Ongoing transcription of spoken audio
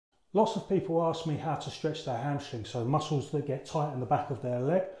Lots of people ask me how to stretch their hamstrings, so muscles that get tight in the back of their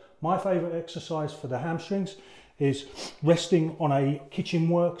leg. My favourite exercise for the hamstrings is resting on a kitchen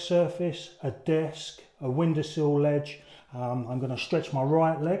work surface, a desk, a windowsill ledge. I'm going to stretch my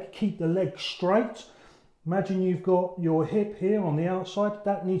right leg, keep the leg straight. Imagine you've got your hip here on the outside,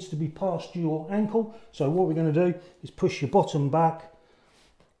 that needs to be past your ankle. So what we're going to do is push your bottom back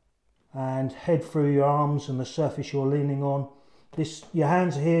and head through your arms and the surface you're leaning on. Your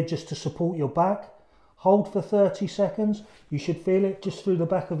hands are here just to support your back. Hold for 30 seconds. You should feel it just through the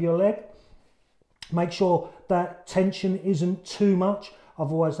back of your leg. Make sure that tension isn't too much,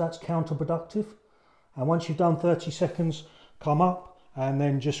 otherwise that's counterproductive. And once you've done 30 seconds, come up and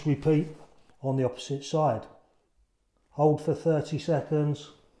then just repeat on the opposite side. Hold for 30 seconds.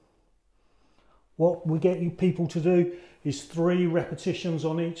 What we get you people to do is 3 repetitions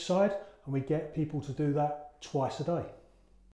on each side, and we get people to do that twice a day.